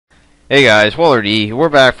Hey guys, Waller D. We're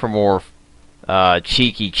back for more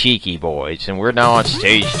Chiki Chiki Boys, and we're now on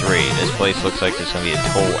stage 3. This place looks like it's gonna be a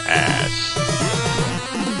total ass.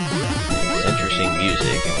 It's interesting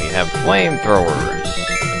music, and we have flamethrowers.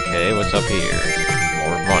 Okay, what's up here?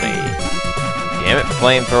 More money. Damn it,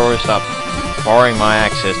 flamethrowers, stop barring my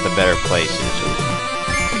access to better places.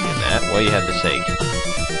 Thinking that? What do you have to say?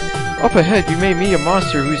 Up ahead, you may meet a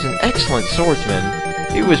monster who's an excellent swordsman.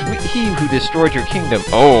 It was he who destroyed your kingdom.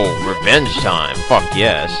 Oh, revenge time. Fuck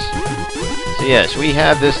yes. So yes, we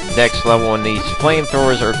have this next level, and these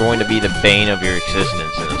flamethrowers are going to be the bane of your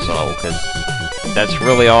existence in this level, because that's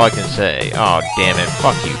really all I can say. Oh, damn it.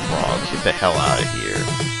 Fuck you, frogs. Get the hell out of here.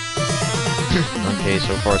 Okay,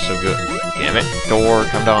 so far so good. Damn it.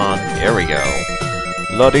 Door, come on. There we go.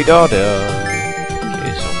 La-di-da-da.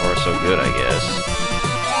 Okay, so far so good, I guess.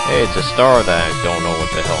 Hey, it's a star that I don't know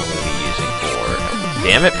what the hell I'm going to be using for.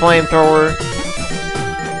 Damn it, flamethrower!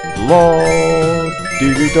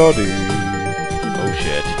 La-di-di-da-dee. Oh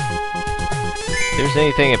shit. If there's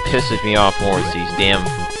anything that pisses me off more, it's these damn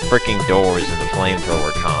freaking doors and the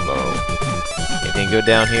flamethrower combo. Anything good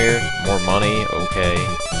down here? More money? Okay.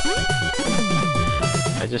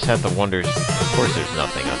 I just have to wonder. Of course there's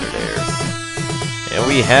nothing under there. And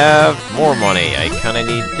we have more money. I kinda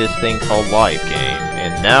need this thing called Life Game.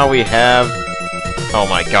 And now we have... Oh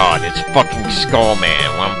my god, it's fucking Skullman.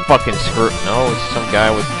 Well, I'm fucking screwed. No, it's some guy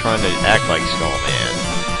was trying to act like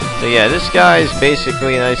Skullman. So yeah, this guy is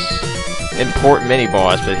basically a nice, important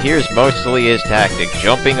mini-boss, but here's mostly his tactic.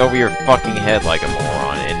 Jumping over your fucking head like a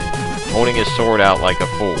moron, and holding his sword out like a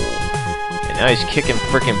fool. And now he's kicking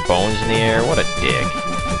frickin' bones in the air. What a dick.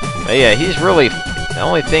 But yeah, he's really... The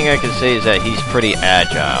only thing I can say is that he's pretty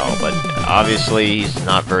agile, but obviously he's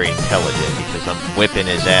not very intelligent because I'm whipping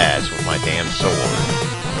his ass with my damn sword.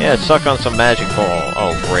 Yeah, suck on some magic ball.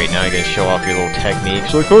 Oh great, now you're gonna show off your little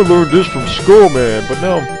techniques. Like, I learned this from Skullman, but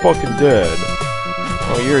now I'm fucking dead.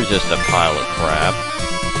 Oh, you're just a pile of crap.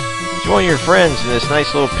 Join your friends in this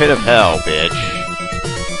nice little pit of hell, bitch.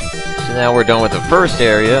 So now we're done with the first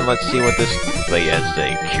area, and let's see what this lady has to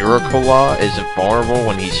say. Curricola is vulnerable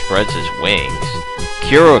when he spreads his wings.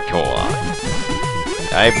 Curricola.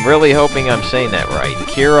 I'm really hoping I'm saying that right.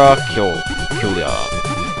 Curricola.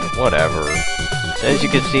 Whatever. So as you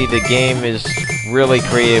can see, the game is really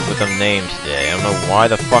creative with them names today. I don't know why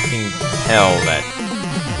the fucking hell that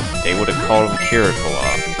they would have called him Curricola.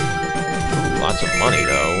 Ooh, lots of money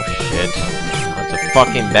though. Shit. Lots of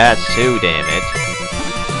fucking bats too, damn it.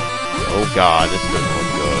 Oh god, this doesn't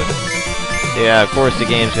look good. Yeah, of course the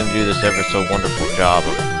game's gonna do this ever so wonderful job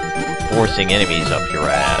of forcing enemies up your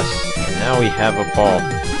ass. And now we have a ball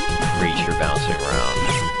creature bouncing around.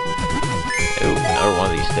 Ooh, another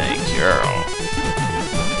one of these things. Girl.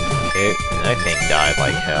 Okay, and that thing died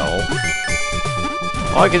like hell.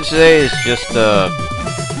 All I can say is just,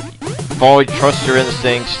 trust your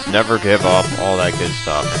instincts, never give up, all that good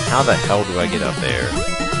stuff. And how the hell do I get up there?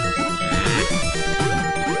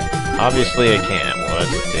 Obviously I can't. Well,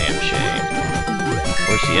 that's a damn shame. Of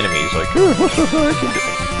course the enemy's like, what the heck I can do?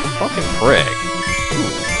 Fucking prick.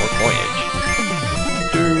 Ooh, more coinage.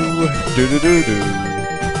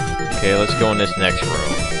 Okay, let's go in this next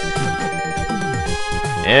room.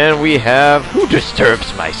 And we have... Who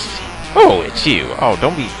disturbs my seat? Oh, it's you. Oh,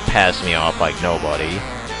 don't be passing me off like nobody.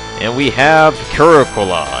 And we have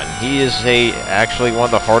Curricola, and he is actually one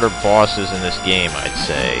of the harder bosses in this game, I'd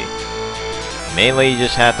say. Mainly, you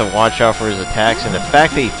just have to watch out for his attacks, and the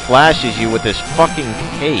fact that he flashes you with his fucking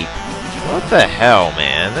cape. What the hell,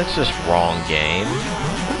 man? That's just wrong, game.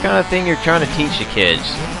 What kind of thing you're trying to teach the kids?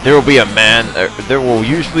 There will be a man... there will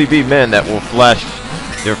usually be men that will flash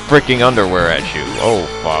their freaking underwear at you. Oh,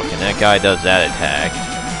 fuck. And that guy does that attack.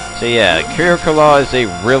 So yeah, Curricola is a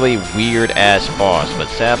really weird-ass boss, but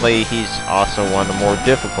sadly, he's also one of the more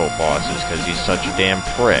difficult bosses, because he's such a damn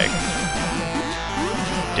prick.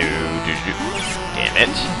 Damn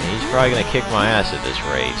it. He's probably gonna kick my ass at this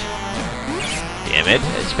rate. Damn it.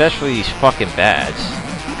 Especially these fucking bats.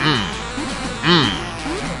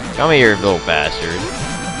 Come here, little bastard.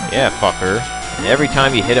 Yeah, fucker. And every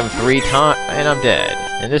time you hit him 3 times, and I'm dead.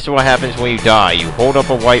 And this is what happens when you die. You hold up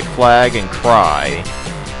a white flag and cry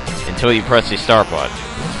until you press the start button.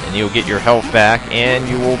 And you'll get your health back, and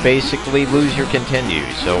you will basically lose your continue.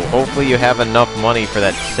 So hopefully you have enough money for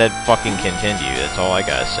that said fucking continue. That's all I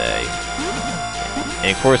gotta say.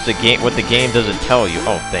 And of course, what the game doesn't tell you...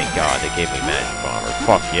 Oh, thank God, they gave me Magic Bomber.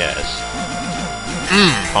 Fuck yes.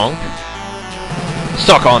 Punk.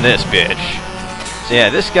 Suck on this, bitch. So yeah,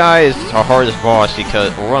 this guy is the hardest boss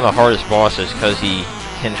because... Or one of the hardest bosses because he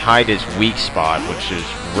can hide his weak spot, which is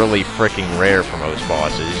really freaking rare for most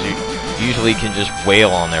bosses. usually can just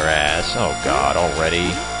wail on their ass. Oh god, already.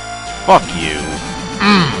 Fuck you.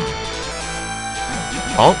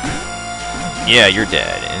 Punk? Yeah, you're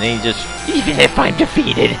dead. And then he just... Even if I'm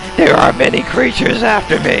defeated, there are many creatures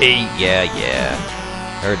after me! Yeah.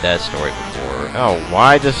 Heard that story before. Oh,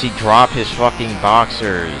 why does he drop his fucking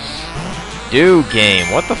boxers? Dude,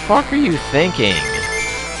 game, what the fuck are you thinking?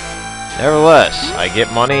 Nevertheless, I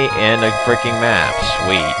get money and a freaking map.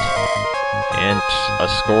 Sweet. And a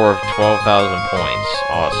score of 12,000 points.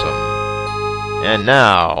 Awesome. And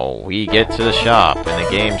now, we get to the shop, and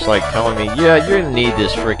the game's like telling me, yeah, you're gonna need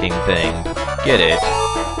this freaking thing. Get it.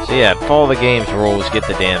 So yeah, follow the game's rules, get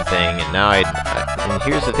the damn thing, and now and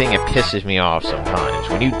here's the thing that pisses me off sometimes.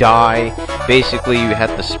 When you die, basically you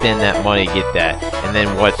have to spend that money to get that, and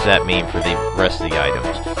then what's that mean for the rest of the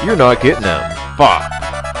items? You're not getting them. Fuck.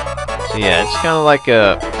 So yeah, it's kind of like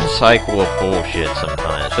a cycle of bullshit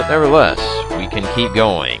sometimes, but nevertheless, we can keep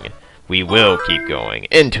going. We will keep going.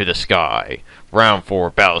 Into the Sky. Round 4,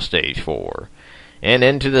 Battle Stage 4. And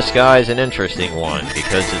Into the Sky is an interesting one,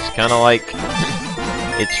 because it's kind of like...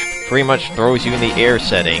 It pretty much throws you in the air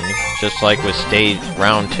setting, just like with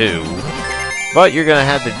round 2. But you're gonna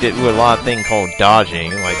have to do a lot of thing called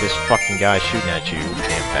dodging, like this fucking guy shooting at you,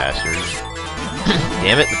 damn bastards.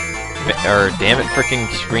 Damn it, frickin'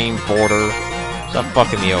 Scream Border. Stop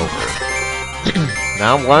fucking me over.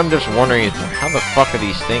 Now, what I'm just wondering is, how the fuck are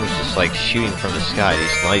these things just like shooting from the sky?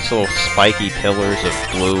 These nice little spiky pillars of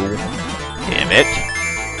blue. Damn it.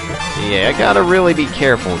 Yeah, I gotta really be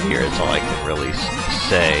careful here, that's all I can really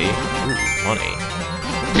say. Ooh, money.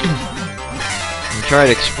 I'm trying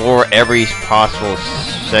to explore every possible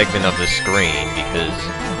segment of the screen, because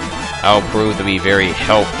I'll prove to be very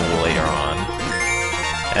helpful later on.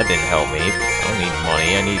 That didn't help me. I don't need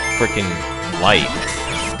money, I need frickin' life.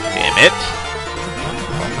 Damn it!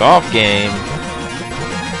 Fuck off, game!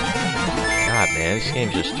 God, man, this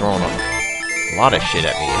game's just throwing a lot of shit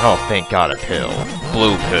at me. Oh, thank God, a pill.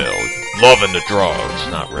 Blue pill. Loving the drugs.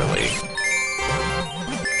 Not really.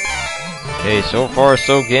 Okay, so far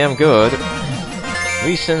so damn good. At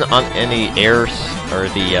least on any air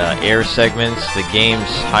segments, the game's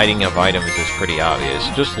hiding of items is pretty obvious.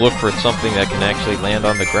 Just look for something that can actually land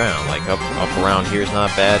on the ground. Like up around here is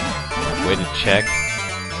not bad. Way to check.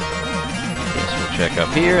 Guess we'll check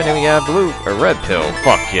up here, and then we got a red pill.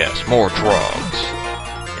 Fuck yes, more drugs.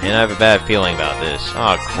 And I have a bad feeling about this.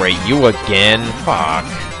 Oh, great, you again? Fuck.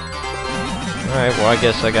 Alright, well, I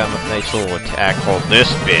guess I got a nice little attack called this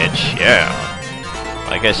bitch. Yeah.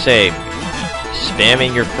 Like I say,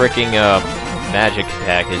 spamming your freaking magic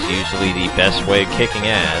attack is usually the best way of kicking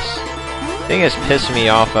ass. The thing that's pissing me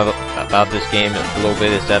off about this game a little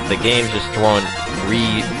bit is that the game's just throwing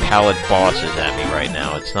re-palette bosses at me right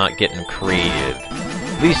now. It's not getting creative.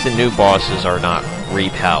 At least the new bosses are not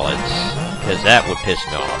re-palettes. Because that would piss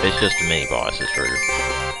me off. It's just the mini bosses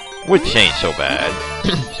which ain't so bad.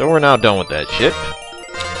 So we're now done with that shit.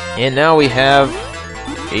 And now we have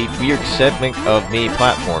a weird segment of me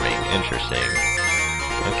platforming. Interesting.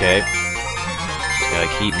 Okay. Just gotta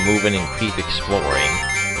keep moving and keep exploring.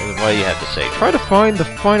 What do you have to say? Try to find the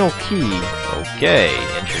final key. Okay.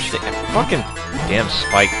 Interesting. Fucking damn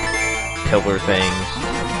spike pillar things.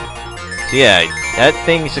 So yeah, that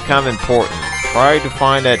thing's kind of important. Try to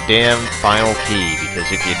find that damn final key, because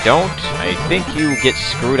if you don't, I think you get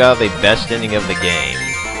screwed out of the best ending of the game.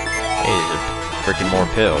 Hey, there's a freaking more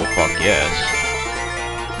pill. Fuck yes.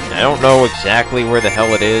 I don't know exactly where the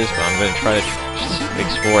hell it is, but I'm gonna try to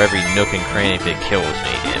explore every nook and cranny if it kills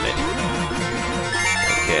me, damn it.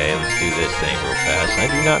 Okay, let's do this thing real fast. I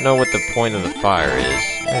do not know what the point of the fire is.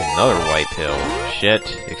 There's another white pill.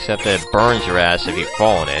 Shit. Except that it burns your ass if you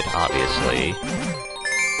fall in it, obviously.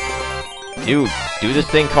 Dude, do this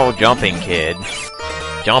thing called jumping, kid.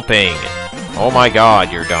 Jumping! Oh my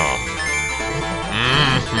god, you're dumb.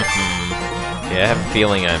 Yeah, I have a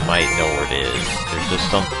feeling I might know where it is. There's just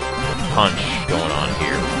some punch going on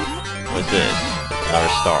here. What's this? Another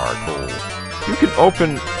star, cool. You can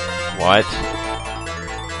open... What?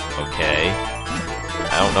 Okay.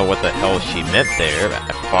 I don't know what the hell she meant there,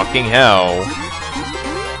 but fucking hell.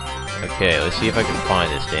 Okay, let's see if I can find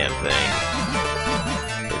this damn thing.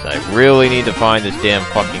 I really need to find this damn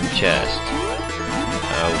fucking chest.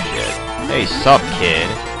 Oh shit. Hey, sup, kid?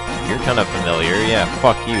 You're kind of familiar. Yeah,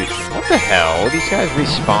 fuck you. What the hell? These guys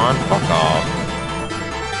respawn? Fuck off.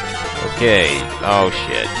 Okay. Oh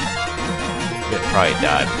shit. I'm gonna probably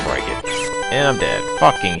die before I get... And I'm dead.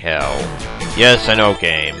 Fucking hell. Yes, I know,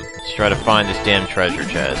 game. Let's try to find this damn treasure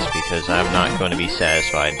chest, because I'm not going to be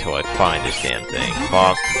satisfied until I find this damn thing.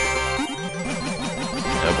 Fuck.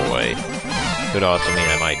 Oh boy. Could also mean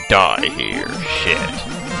I might die here. Shit.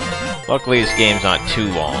 Luckily, this game's not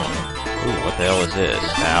too long. Ooh, what the hell is this?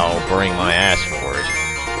 Ow, burning my ass for it.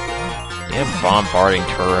 Damn bombarding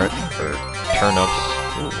turret, or turnips.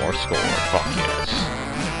 Ooh, more score. Fuck yes.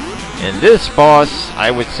 And this boss,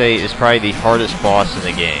 I would say, is probably the hardest boss in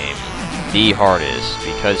the game. The hardest,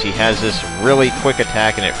 because he has this really quick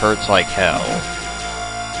attack and it hurts like hell.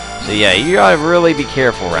 So yeah, you gotta really be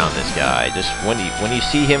careful around this guy. Just when you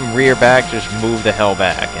see him rear back, just move the hell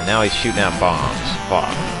back. And now he's shooting out bombs.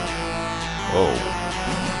 Fuck. Whoa.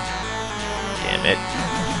 Damn it.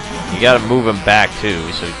 You gotta move him back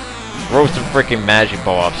too, so throw some freaking magic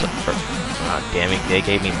bombs. Ah, damn it, they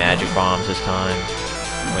gave me magic bombs this time.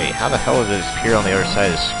 Wait, how the hell did it appear on the other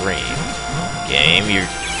side of the screen? Game, you're...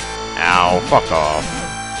 Ow, fuck off.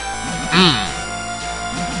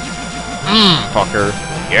 Fucker.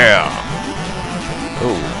 Yeah.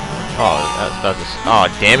 Ooh. Oh, that's about to...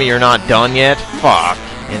 Oh, damn it, you're not done yet? Fuck.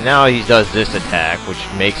 And now he does this attack, which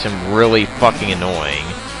makes him really fucking annoying.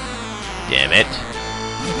 Damn it.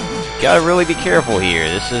 Gotta really be careful here.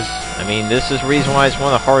 This is the reason why it's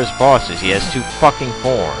one of the hardest bosses. He has 2 fucking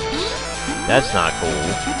forms. That's not cool.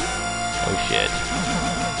 Oh shit.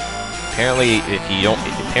 Apparently,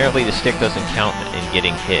 apparently the stick doesn't count in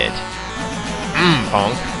getting hit.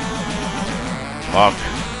 Punk. Fuck.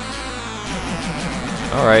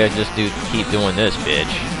 Alright, I just keep doing this, bitch.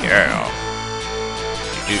 Yeah.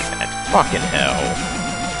 Dude, that fucking hell.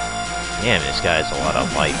 Damn, this guy's a lot of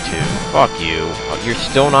life, too. Fuck you. Oh, you're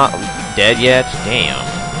still not dead yet? Damn.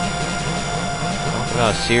 Talk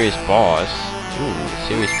about a serious boss. Ooh,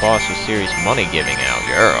 serious boss with serious money giving out.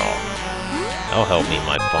 Girl. That'll help me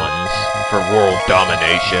my funds for world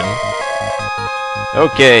domination.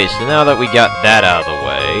 Okay, so now that we got that out of the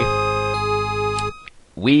way,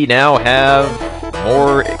 we now have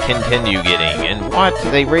more continue getting. And what?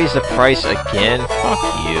 They raised the price again? Fuck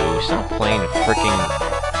you. Stop playing frickin'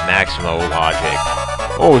 Maximo logic.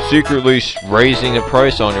 Oh, secretly raising the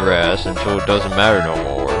price on your ass until it doesn't matter no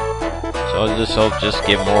more. So I'll just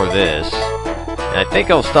give more of this. And I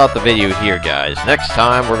think I'll stop the video here, guys. Next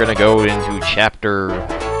time, we're gonna go into chapter...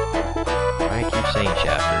 Why do I keep saying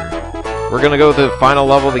chapter? We're gonna go to the final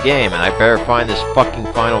level of the game, and I better find this fucking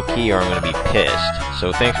final key or I'm gonna be pissed.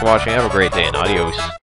 So thanks for watching, have a great day, and adios.